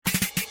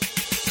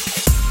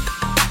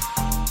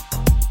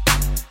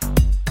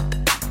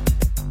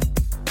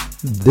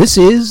This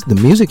is the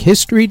Music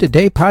History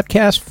Today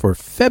podcast for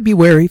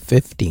February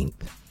 15th.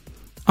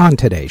 On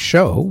today's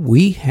show,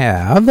 we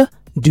have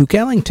Duke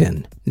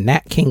Ellington,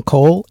 Nat King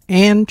Cole,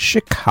 and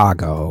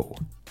Chicago.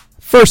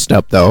 First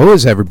up, though,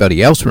 as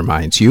everybody else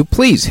reminds you,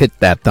 please hit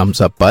that thumbs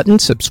up button,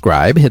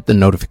 subscribe, hit the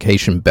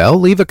notification bell,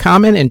 leave a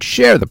comment, and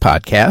share the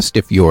podcast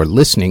if you're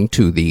listening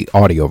to the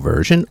audio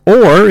version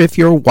or if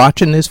you're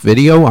watching this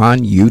video on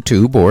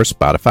YouTube or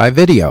Spotify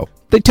video.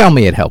 They tell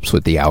me it helps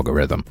with the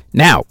algorithm.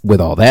 Now,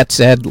 with all that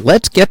said,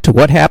 let's get to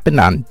what happened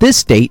on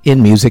this date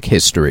in music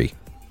history.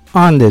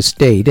 On this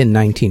date in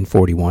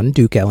 1941,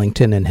 Duke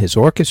Ellington and his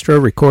orchestra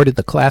recorded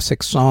the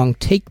classic song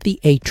Take the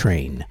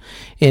A-Train.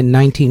 In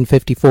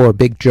 1954,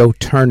 Big Joe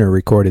Turner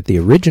recorded the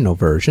original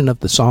version of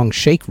the song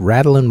Shake,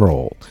 Rattle, and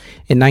Roll.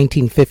 In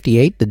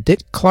 1958, The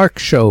Dick Clark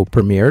Show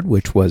premiered,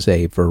 which was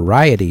a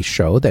variety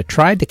show that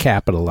tried to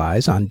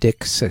capitalize on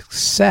Dick's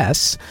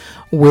success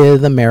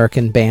with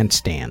American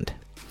Bandstand.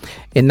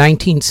 In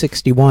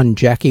 1961,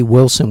 Jackie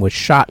Wilson was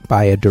shot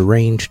by a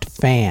deranged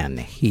fan.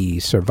 He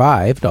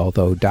survived,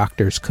 although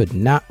doctors could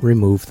not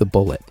remove the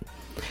bullet.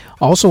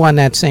 Also on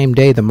that same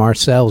day, the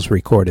Marcells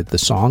recorded the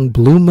song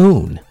Blue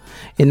Moon.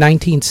 In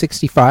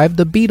 1965,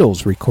 the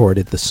Beatles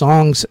recorded the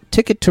songs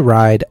Ticket to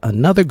Ride,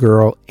 Another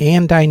Girl,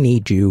 and I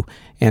Need You,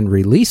 and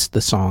released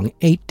the song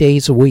 8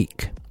 days a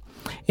week.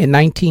 In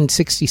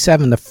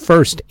 1967, the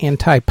first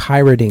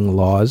anti-pirating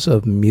laws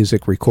of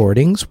music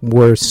recordings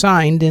were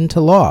signed into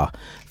law.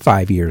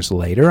 5 years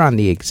later, on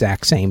the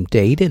exact same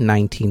date in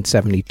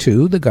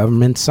 1972, the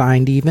government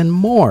signed even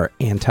more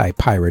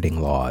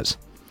anti-pirating laws.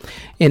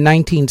 In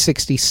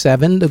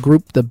 1967, the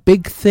group The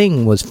Big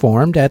Thing was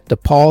formed at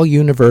DePaul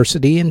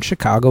University in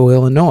Chicago,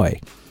 Illinois.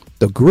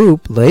 The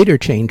group later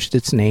changed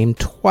its name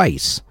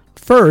twice,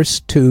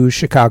 first to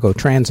Chicago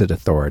Transit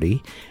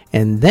Authority,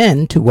 and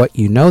then to what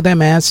you know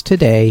them as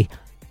today,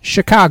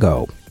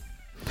 Chicago.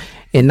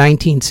 In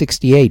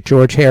 1968,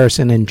 George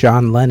Harrison and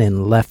John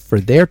Lennon left for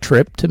their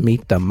trip to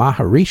meet the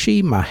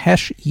Maharishi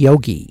Mahesh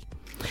Yogi.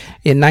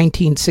 In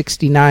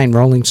 1969,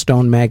 Rolling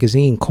Stone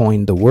magazine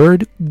coined the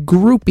word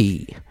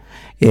groupie.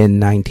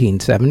 In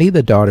 1970,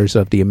 the Daughters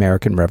of the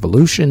American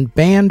Revolution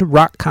banned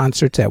rock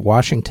concerts at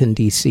Washington,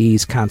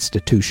 D.C.'s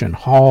Constitution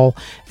Hall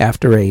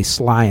after a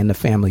Sly and the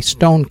Family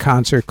Stone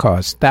concert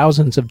caused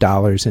thousands of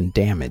dollars in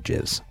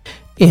damages.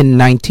 In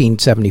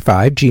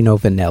 1975, Gino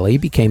Vanelli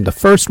became the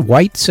first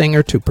white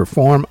singer to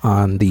perform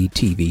on the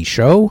TV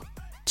show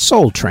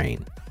Soul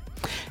Train.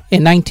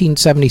 In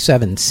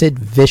 1977, Sid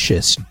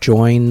Vicious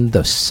joined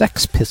the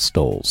Sex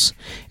Pistols.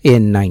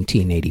 In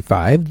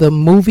 1985, the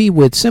movie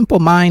with Simple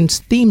Minds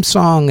theme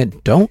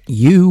song Don't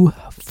You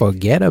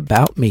Forget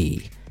About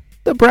Me,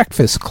 The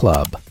Breakfast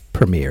Club,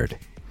 premiered.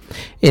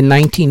 In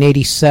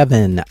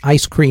 1987,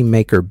 ice cream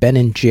maker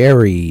Ben &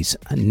 Jerry's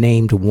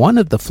named one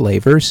of the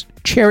flavors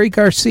Cherry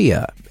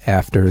Garcia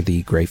after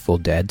the Grateful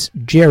Dead's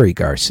Jerry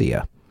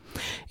Garcia.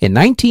 In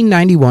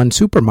 1991,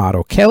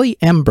 supermodel Kelly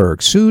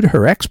Emberg sued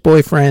her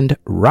ex-boyfriend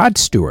Rod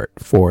Stewart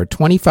for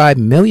 $25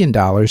 million in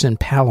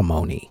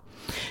palimony.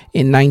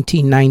 In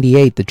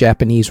 1998, the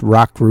Japanese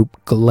rock group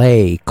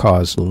Glay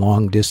caused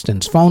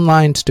long-distance phone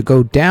lines to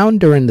go down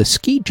during the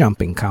ski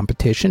jumping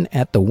competition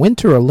at the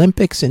Winter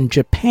Olympics in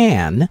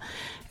Japan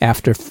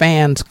after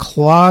fans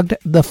clogged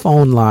the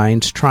phone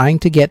lines trying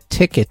to get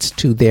tickets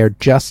to their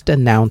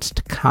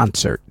just-announced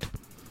concert.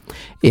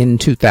 In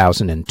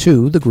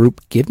 2002, the group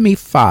Give Me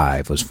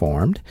Five was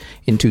formed.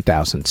 In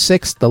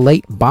 2006, the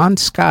late Bon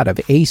Scott of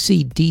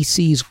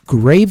AC/DC's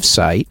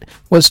gravesite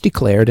was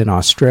declared an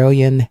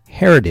Australian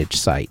heritage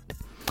site.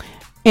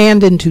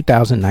 And in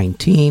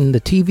 2019,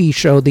 the TV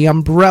show The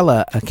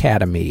Umbrella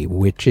Academy,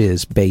 which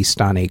is based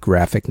on a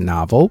graphic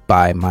novel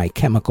by My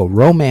Chemical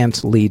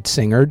Romance lead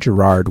singer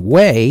Gerard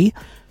Way,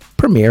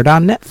 premiered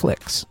on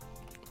Netflix.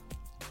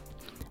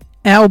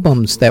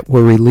 Albums that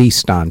were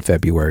released on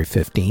February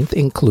 15th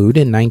include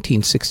in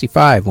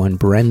 1965 when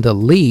Brenda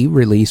Lee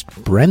released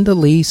Brenda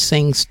Lee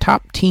Sings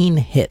Top Teen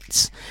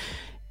Hits.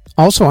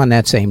 Also on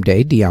that same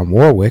day, Dionne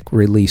Warwick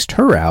released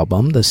her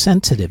album The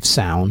Sensitive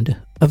Sound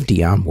of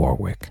Dionne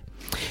Warwick.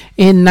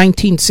 In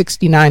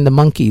 1969, the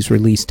Monkees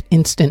released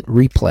Instant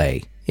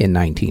Replay. In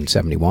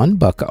 1971,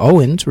 Buck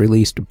Owens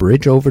released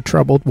Bridge Over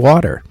Troubled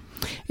Water.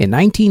 In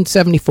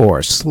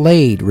 1974,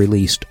 Slade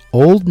released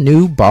Old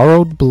New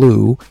Borrowed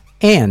Blue,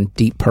 and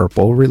Deep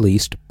Purple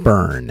released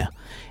Burn.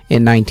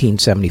 In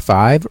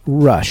 1975,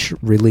 Rush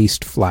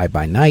released Fly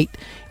By Night.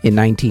 In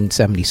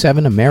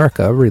 1977,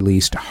 America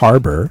released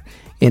Harbor.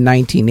 In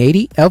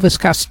 1980, Elvis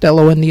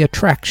Costello and the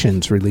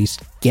Attractions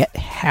released Get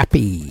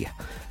Happy.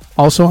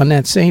 Also on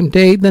that same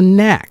day, The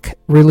Knack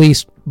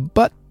released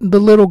But the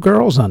Little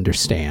Girls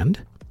Understand.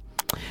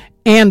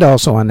 And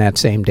also on that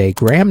same day,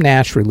 Graham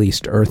Nash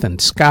released Earth and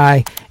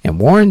Sky, and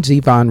Warren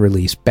Zevon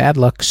released Bad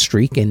Luck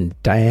Streak in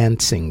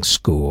Dancing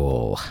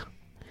School.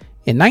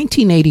 In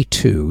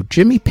 1982,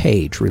 Jimmy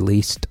Page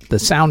released the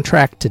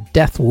soundtrack to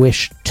Death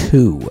Wish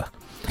 2.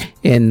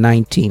 In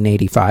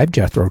 1985,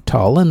 Jethro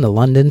Tull and the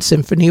London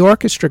Symphony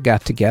Orchestra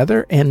got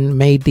together and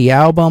made the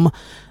album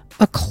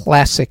A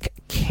Classic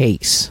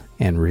Case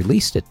and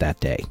released it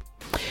that day.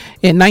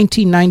 In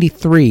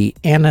 1993,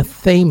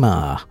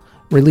 Anathema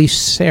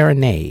released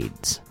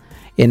Serenades.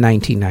 In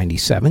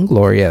 1997,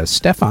 Gloria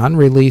Estefan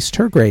released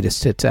her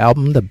greatest hits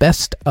album, The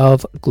Best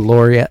of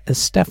Gloria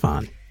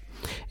Estefan.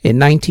 In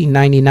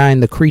 1999,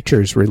 The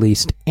Creatures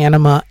released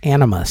Anima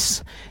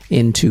Animus.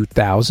 In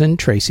 2000,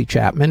 Tracy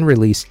Chapman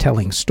released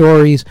Telling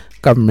Stories.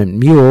 Government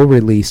Mule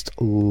released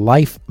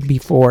Life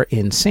Before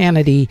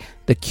Insanity.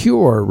 The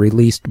Cure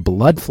released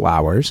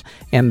Bloodflowers.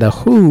 And The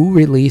Who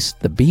released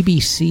the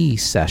BBC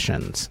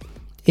Sessions.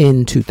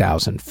 In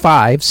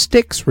 2005,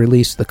 Styx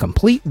released the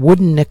complete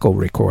Wooden Nickel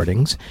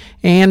recordings.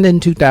 And in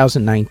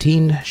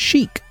 2019,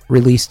 Chic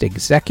released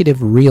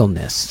Executive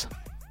Realness.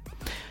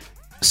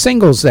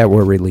 Singles that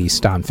were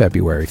released on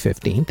February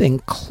 15th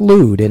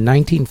include in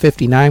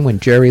 1959 when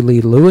Jerry Lee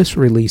Lewis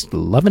released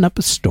Lovin' Up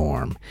a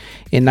Storm.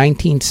 In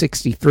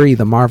 1963,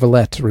 the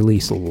Marvelettes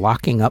released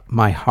Locking Up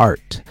My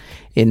Heart.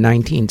 In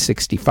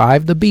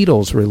 1965, the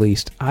Beatles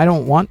released I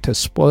Don't Want to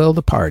Spoil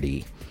the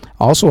Party.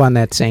 Also on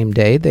that same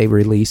day, they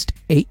released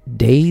 8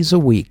 Days a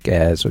Week,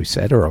 as we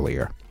said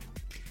earlier.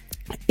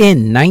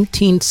 In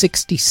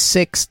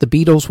 1966, the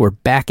Beatles were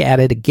back at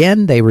it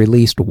again. They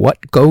released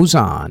What Goes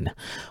On.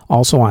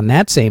 Also on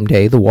that same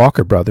day, the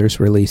Walker Brothers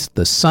released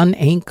The Sun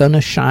Ain't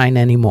Gonna Shine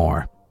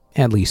Anymore,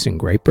 at least in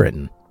Great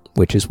Britain,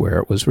 which is where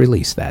it was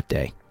released that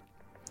day.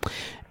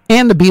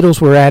 And the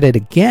Beatles were at it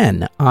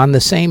again on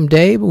the same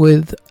day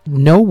with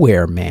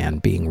Nowhere Man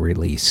being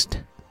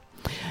released.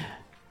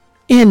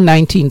 In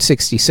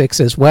 1966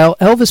 as well,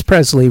 Elvis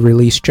Presley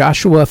released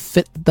Joshua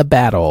Fit the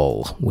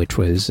Battle, which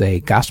was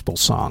a gospel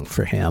song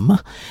for him.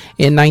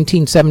 In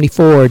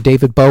 1974,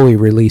 David Bowie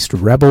released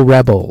Rebel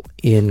Rebel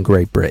in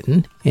Great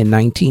Britain. In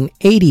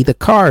 1980, the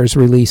Cars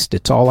released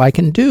It's All I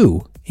Can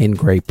Do in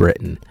Great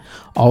Britain.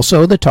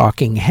 Also, the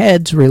Talking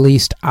Heads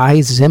released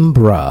I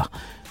Zimbra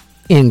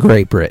in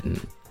Great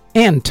Britain.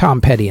 And Tom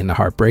Petty and the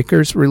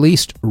Heartbreakers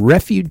released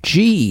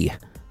Refugee,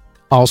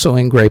 also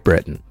in Great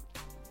Britain.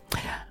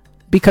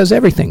 Because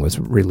everything was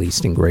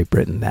released in Great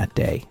Britain that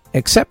day,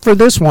 except for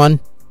this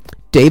one,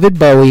 David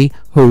Bowie,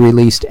 who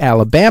released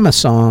Alabama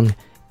Song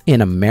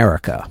in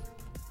America.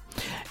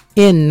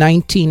 In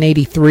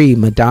 1983,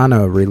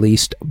 Madonna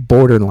released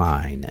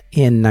Borderline.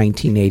 In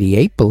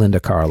 1988, Belinda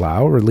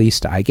Carlisle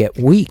released I Get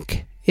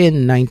Weak.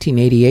 In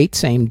 1988,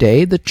 same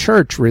day, The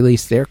Church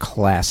released their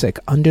classic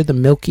Under the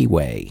Milky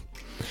Way.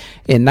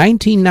 In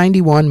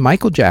 1991,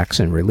 Michael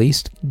Jackson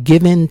released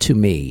Give In to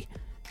Me.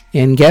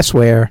 And guess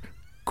where?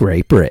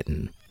 Great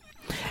Britain.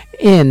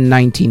 In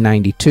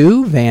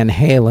 1992, Van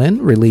Halen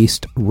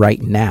released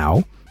Right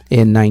Now.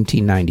 In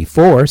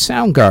 1994,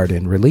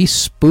 Soundgarden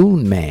released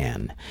Spoon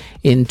Man.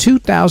 In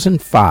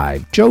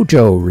 2005,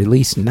 JoJo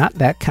released Not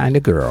That Kind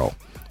of Girl.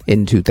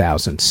 In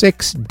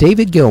 2006,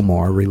 David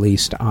Gilmour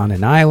released On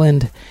an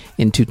Island.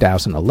 In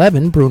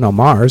 2011, Bruno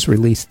Mars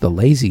released The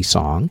Lazy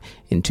Song.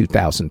 In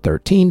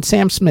 2013,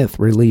 Sam Smith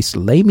released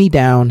Lay Me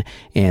Down.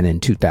 And in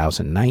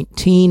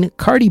 2019,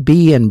 Cardi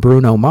B and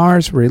Bruno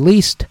Mars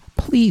released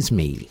Please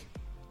Me.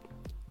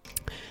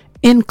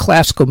 In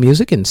classical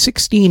music, in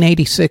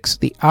 1686,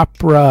 the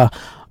opera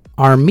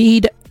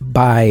Armide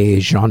by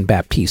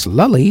Jean-Baptiste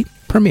Lully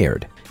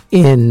premiered.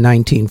 In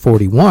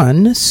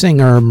 1941,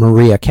 singer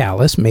Maria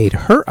Callas made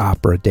her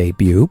opera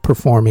debut,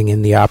 performing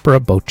in the opera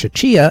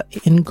Bocchaccia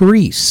in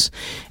Greece.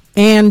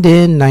 And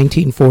in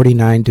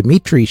 1949,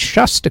 Dmitri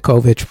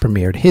Shostakovich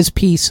premiered his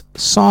piece,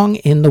 Song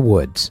in the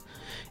Woods.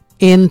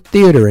 In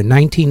theater, in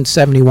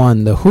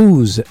 1971, The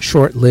Who's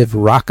short-lived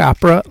rock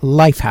opera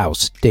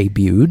Lifehouse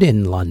debuted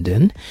in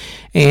London.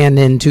 And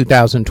in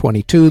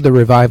 2022, the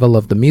revival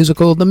of the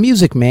musical The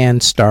Music Man,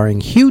 starring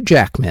Hugh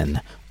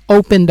Jackman,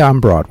 opened on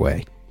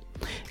Broadway.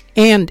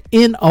 And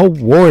in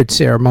award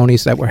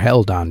ceremonies that were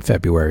held on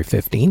February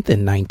 15th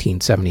in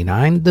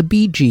 1979, the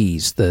Bee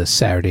Gees, the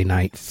Saturday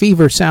Night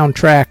Fever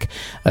soundtrack,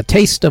 A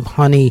Taste of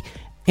Honey,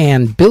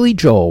 and Billy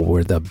Joel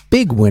were the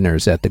big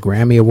winners at the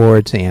Grammy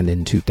Awards. And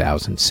in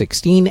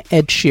 2016,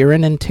 Ed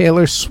Sheeran and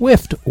Taylor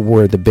Swift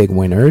were the big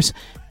winners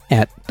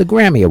at the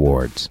Grammy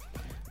Awards.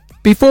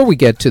 Before we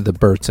get to the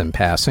births and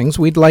passings,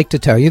 we'd like to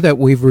tell you that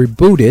we've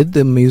rebooted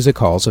the Music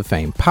Halls of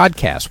Fame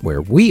podcast,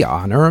 where we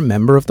honor a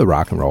member of the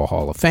Rock and Roll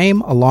Hall of Fame,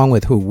 along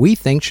with who we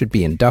think should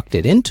be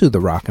inducted into the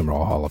Rock and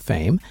Roll Hall of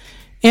Fame,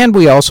 and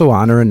we also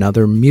honor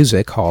another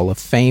Music Hall of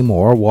Fame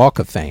or Walk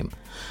of Fame.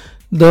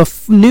 The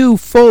new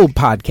full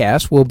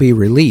podcast will be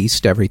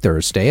released every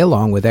Thursday,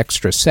 along with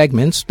extra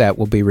segments that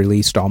will be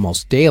released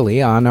almost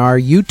daily on our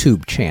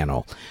YouTube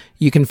channel.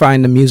 You can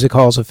find the Music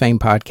Halls of Fame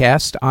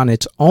podcast on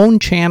its own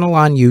channel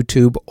on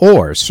YouTube,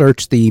 or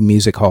search the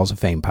Music Halls of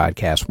Fame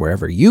podcast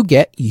wherever you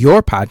get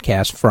your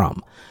podcast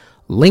from.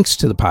 Links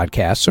to the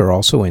podcasts are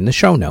also in the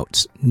show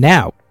notes.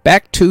 Now,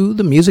 back to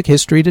the Music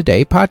History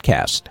Today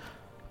podcast.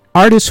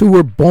 Artists who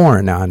were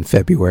born on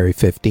February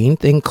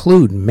 15th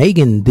include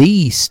Megan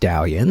Thee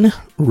Stallion,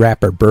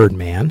 rapper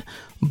Birdman,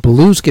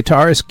 blues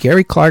guitarist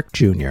Gary Clark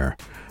Jr.,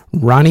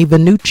 Ronnie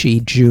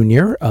Vannucci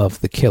Jr. of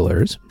The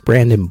Killers,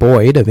 Brandon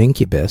Boyd of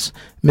Incubus,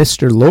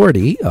 Mr.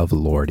 Lordi of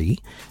Lordi,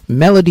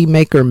 Melody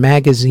Maker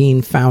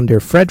magazine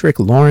founder Frederick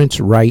Lawrence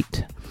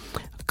Wright,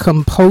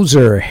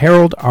 Composer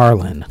Harold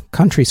Arlen,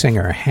 country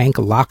singer Hank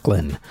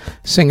Locklin,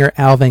 singer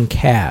Alvin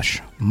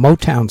Cash,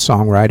 Motown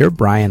songwriter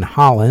Brian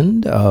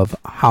Holland of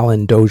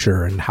Holland,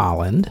 Dozier and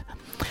Holland,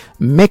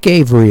 Mick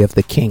Avery of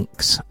the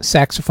Kinks,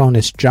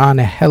 saxophonist John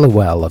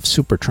Helliwell of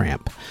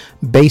Supertramp,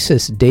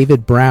 bassist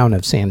David Brown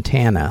of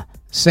Santana,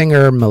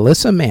 singer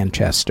Melissa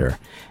Manchester,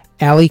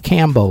 Allie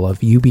Campbell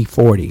of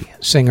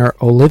UB40, singer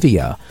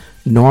Olivia,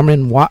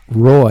 Norman Watt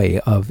Roy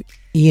of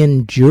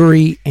Ian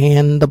Jury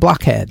and the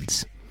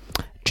Blockheads,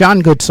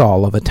 John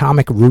Goodsall of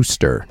Atomic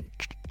Rooster,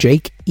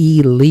 Jake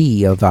E.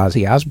 Lee of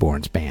Ozzy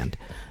Osbourne's band,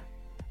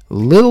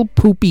 Lil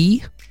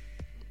Poopy,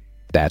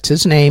 that's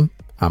his name,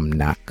 I'm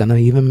not going to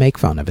even make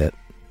fun of it,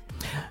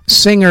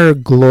 singer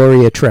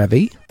Gloria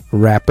Trevi,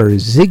 rapper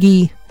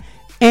Ziggy,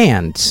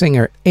 and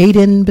singer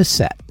Aiden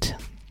Bissett.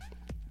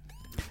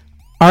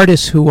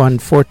 Artists who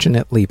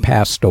unfortunately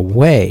passed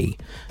away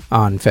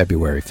on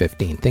February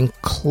 15th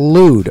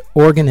include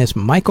organist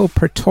Michael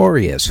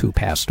Pretorius, who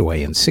passed away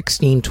in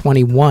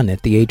 1621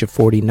 at the age of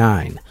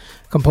 49.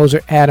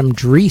 Composer Adam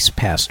Drees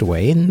passed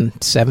away in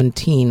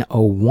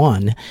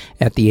 1701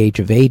 at the age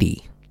of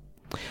 80.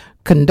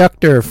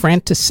 Conductor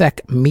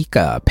František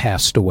Mika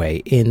passed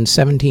away in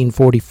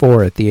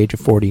 1744 at the age of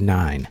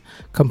 49.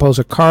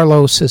 Composer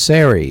Carlo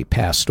Cesari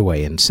passed away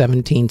in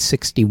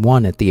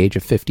 1761 at the age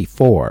of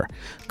 54.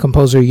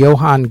 Composer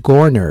Johann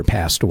Gorner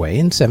passed away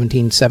in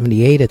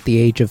 1778 at the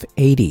age of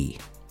 80.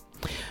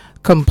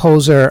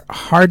 Composer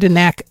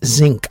Hardenak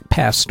Zink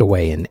passed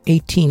away in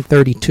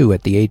 1832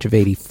 at the age of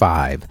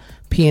 85.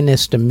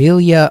 Pianist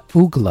Emilia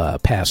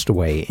Ugla passed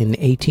away in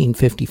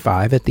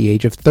 1855 at the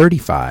age of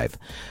 35.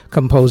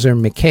 Composer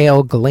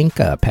Mikhail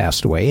Glinka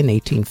passed away in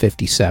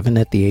 1857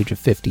 at the age of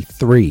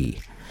 53.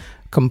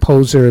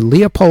 Composer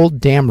Leopold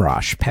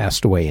Damrosch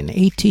passed away in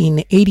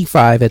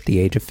 1885 at the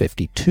age of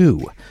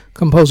 52.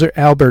 Composer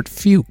Albert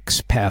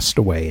Fuchs passed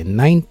away in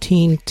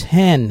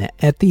 1910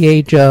 at the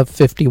age of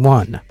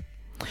 51.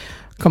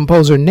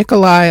 Composer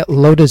Nikolai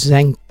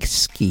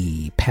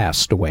Lodozenksky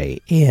passed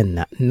away in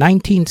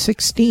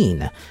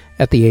 1916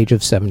 at the age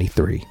of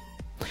 73.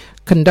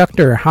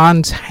 Conductor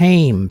Hans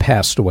Heym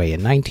passed away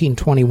in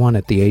 1921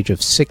 at the age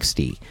of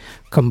 60.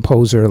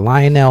 Composer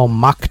Lionel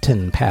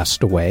Mockton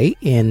passed away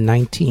in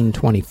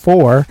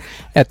 1924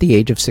 at the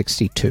age of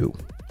 62.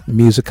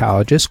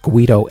 Musicologist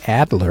Guido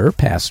Adler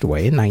passed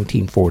away in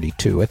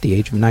 1942 at the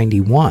age of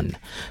 91.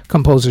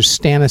 Composer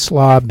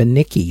Stanislaw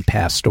Benicki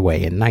passed away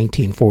in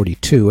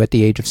 1942 at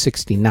the age of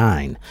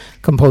 69.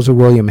 Composer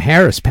William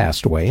Harris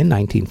passed away in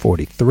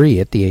 1943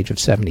 at the age of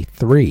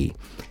 73.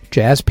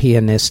 Jazz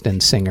pianist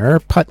and singer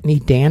Putney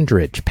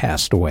Dandridge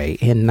passed away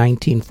in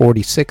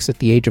 1946 at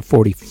the age of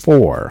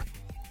 44.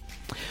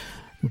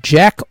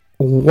 Jack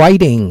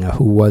Whiting,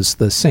 who was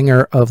the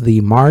singer of the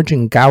Marge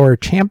and Gower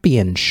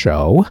Champion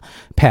Show,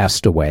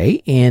 passed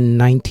away in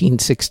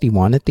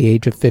 1961 at the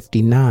age of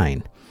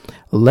 59.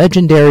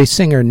 Legendary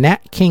singer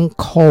Nat King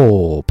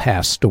Cole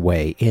passed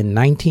away in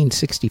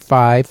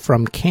 1965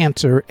 from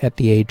cancer at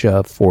the age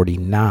of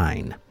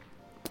 49.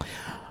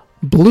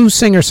 Blues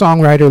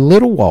singer-songwriter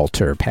Little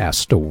Walter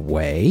passed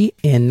away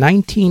in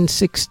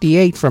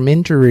 1968 from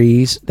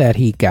injuries that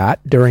he got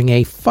during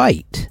a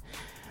fight.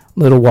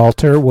 Little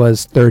Walter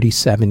was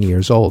 37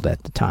 years old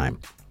at the time.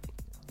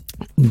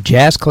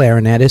 Jazz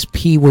clarinetist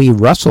Pee Wee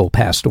Russell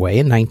passed away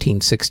in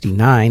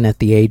 1969 at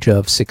the age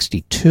of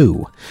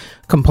 62.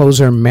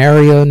 Composer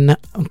Marion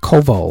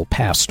Koval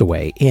passed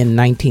away in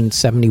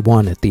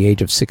 1971 at the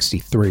age of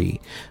 63.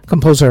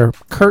 Composer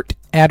Kurt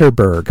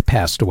Adderberg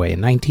passed away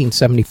in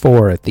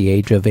 1974 at the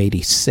age of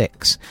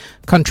 86.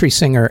 Country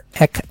singer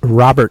Eck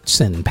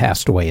Robertson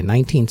passed away in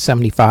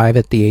 1975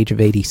 at the age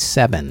of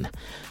 87.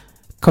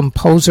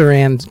 Composer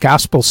and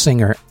gospel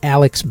singer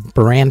Alex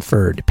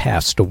Branford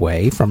passed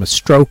away from a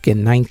stroke in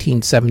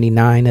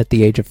 1979 at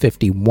the age of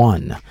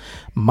 51.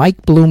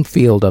 Mike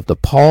Bloomfield of the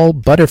Paul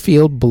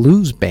Butterfield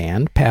Blues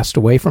Band passed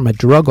away from a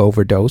drug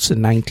overdose in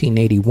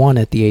 1981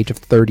 at the age of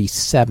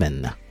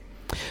 37.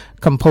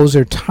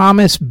 Composer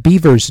Thomas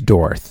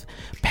Beversdorf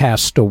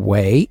passed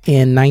away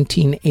in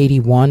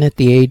 1981 at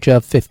the age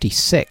of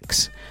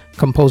 56.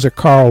 Composer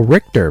Carl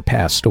Richter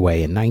passed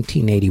away in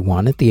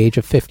 1981 at the age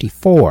of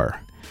 54.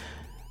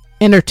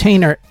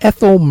 Entertainer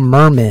Ethel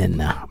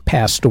Merman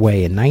passed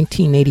away in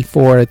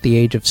 1984 at the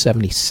age of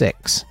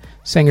 76.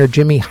 Singer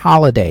Jimmy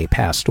Holiday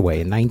passed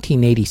away in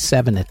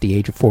 1987 at the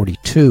age of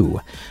 42.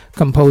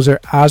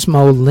 Composer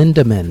Osmo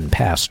Lindemann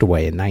passed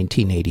away in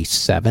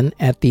 1987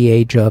 at the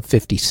age of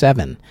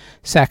 57.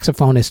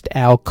 Saxophonist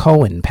Al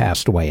Cohen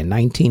passed away in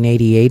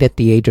 1988 at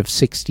the age of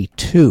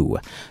 62.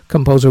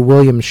 Composer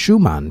William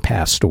Schumann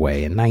passed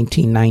away in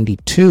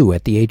 1992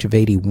 at the age of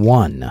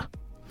 81.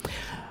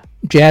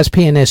 Jazz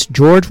pianist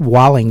George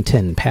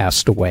Wallington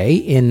passed away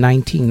in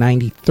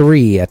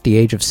 1993 at the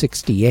age of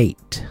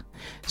 68.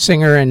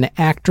 Singer and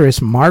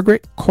actress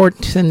Margaret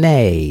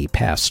Courtenay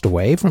passed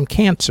away from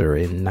cancer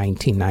in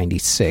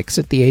 1996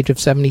 at the age of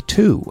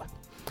 72.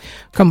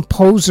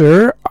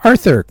 Composer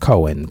Arthur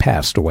Cohen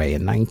passed away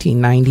in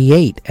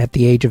 1998 at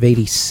the age of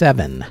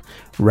 87.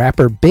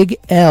 Rapper Big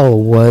L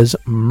was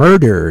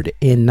murdered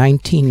in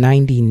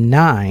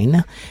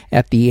 1999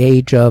 at the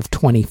age of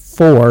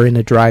 24 in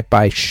a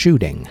drive-by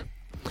shooting.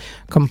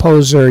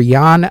 Composer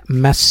Jan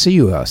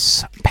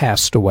Macius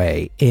passed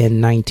away in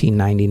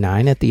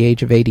 1999 at the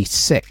age of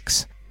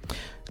 86.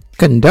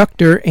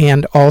 Conductor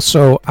and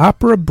also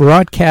opera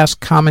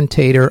broadcast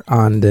commentator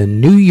on the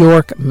New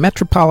York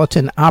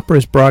Metropolitan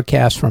Opera's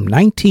broadcast from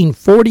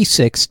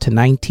 1946 to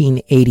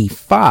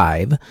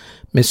 1985,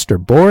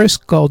 Mr. Boris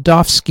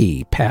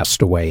Goldovsky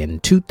passed away in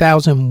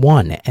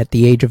 2001 at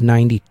the age of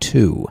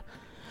 92.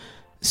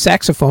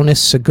 Saxophonist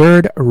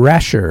Sigurd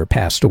Rascher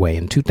passed away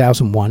in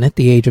 2001 at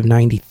the age of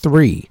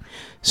 93.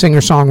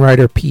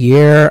 Singer-songwriter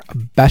Pierre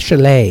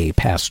Bachelet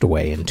passed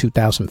away in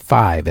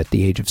 2005 at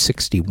the age of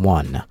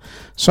 61.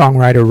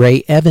 Songwriter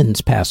Ray Evans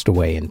passed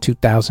away in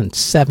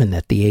 2007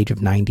 at the age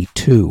of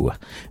 92.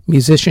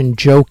 Musician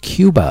Joe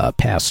Cuba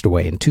passed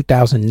away in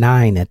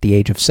 2009 at the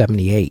age of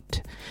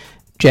 78.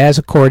 Jazz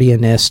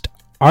accordionist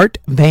Art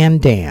Van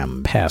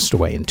Dam passed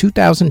away in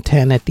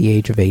 2010 at the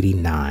age of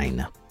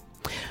 89.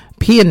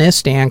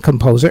 Pianist and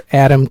composer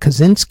Adam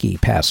Kaczynski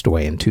passed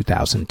away in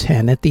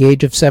 2010 at the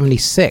age of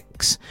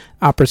 76.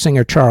 Opera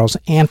singer Charles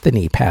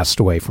Anthony passed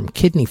away from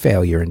kidney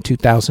failure in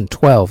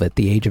 2012 at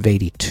the age of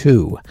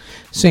 82.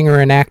 Singer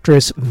and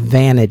actress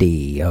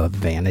Vanity of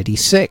Vanity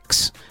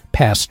 6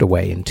 passed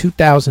away in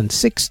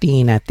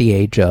 2016 at the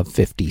age of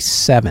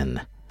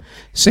 57.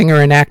 Singer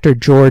and actor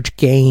George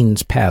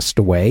Gaines passed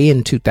away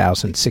in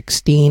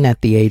 2016 at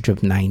the age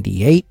of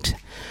 98.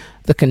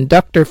 The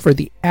conductor for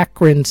the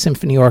Akron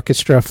Symphony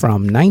Orchestra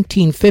from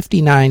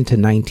 1959 to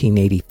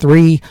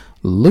 1983,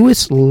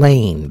 Louis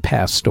Lane,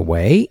 passed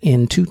away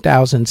in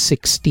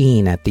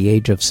 2016 at the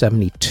age of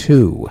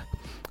 72.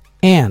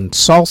 And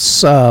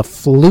salsa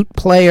flute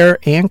player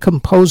and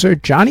composer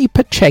Johnny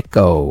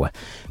Pacheco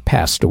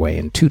passed away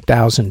in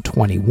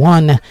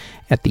 2021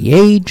 at the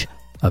age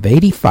of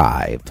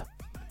 85.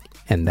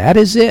 And that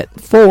is it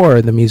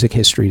for the Music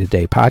History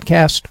Today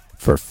podcast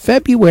for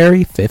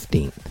February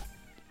 15th.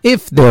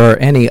 If there are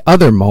any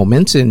other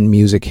moments in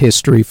music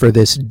history for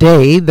this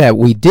day that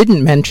we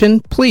didn't mention,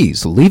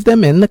 please leave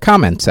them in the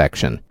comment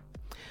section.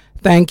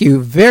 Thank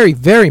you very,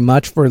 very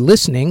much for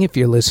listening if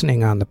you're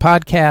listening on the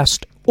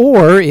podcast,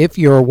 or if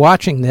you're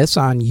watching this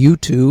on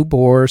YouTube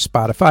or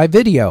Spotify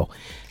video.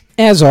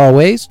 As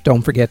always,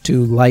 don't forget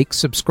to like,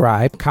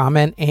 subscribe,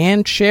 comment,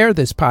 and share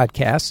this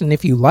podcast. And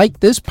if you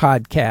like this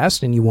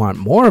podcast and you want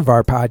more of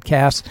our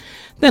podcasts,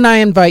 then I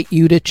invite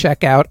you to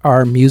check out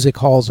our Music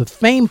Halls of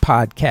Fame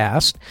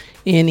podcast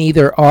in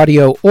either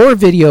audio or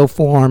video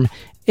form.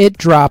 It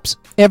drops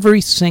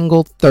every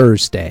single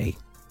Thursday.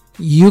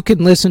 You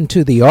can listen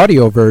to the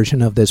audio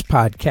version of this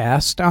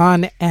podcast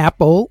on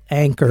Apple,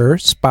 Anchor,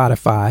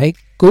 Spotify,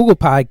 Google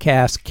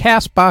Podcasts,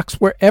 CastBox,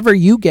 wherever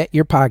you get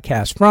your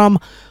podcast from,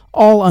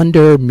 all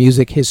under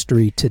Music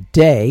History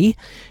Today.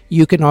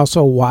 You can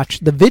also watch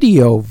the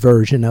video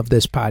version of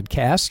this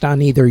podcast on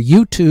either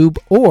YouTube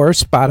or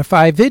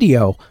Spotify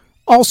video,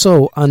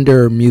 also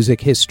under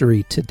Music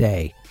History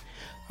Today.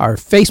 Our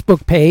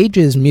Facebook page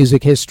is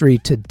Music History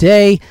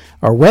Today.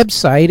 Our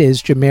website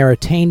is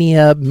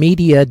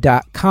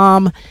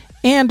JamaritaniaMedia.com.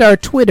 And our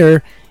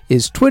Twitter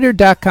is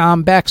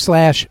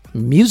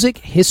twitter.com/Music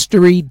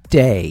History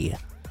Day.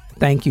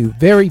 Thank you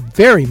very,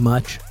 very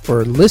much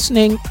for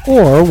listening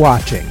or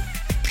watching.